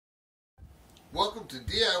Welcome to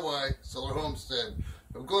DIY Solar Homestead.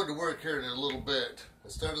 I'm going to work here in a little bit. I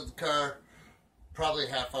started the car probably a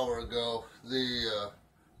half hour ago.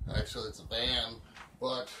 Actually it's a van,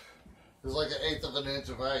 but there's like 1/8 of an inch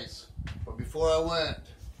of ice. But before I went,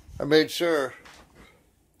 I made sure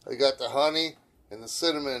I got the honey and the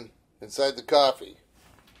cinnamon inside the coffee.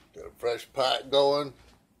 Got a fresh pot going.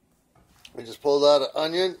 I just pulled out an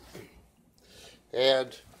onion,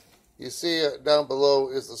 and you see down below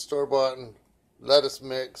is the store-bought lettuce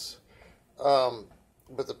mix,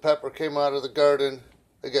 but the pepper came out of the garden.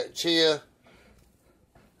 I got chia,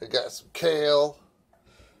 I got some kale.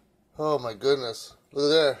 Oh my goodness, look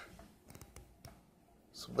there,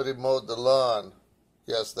 somebody mowed the lawn.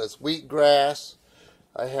 Yes, that's wheatgrass.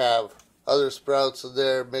 I have other sprouts in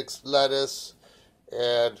there, mixed lettuce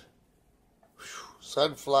and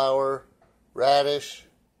sunflower, radish,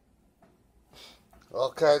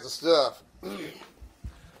 all kinds of stuff.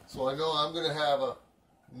 So I know I'm going to have a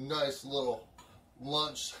nice little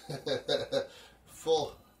lunch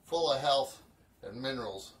full of health and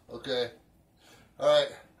minerals, okay?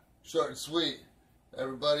 Alright, short and sweet.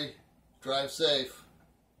 Everybody, drive safe.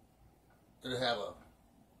 Gonna have a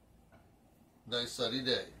nice sunny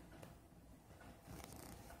day.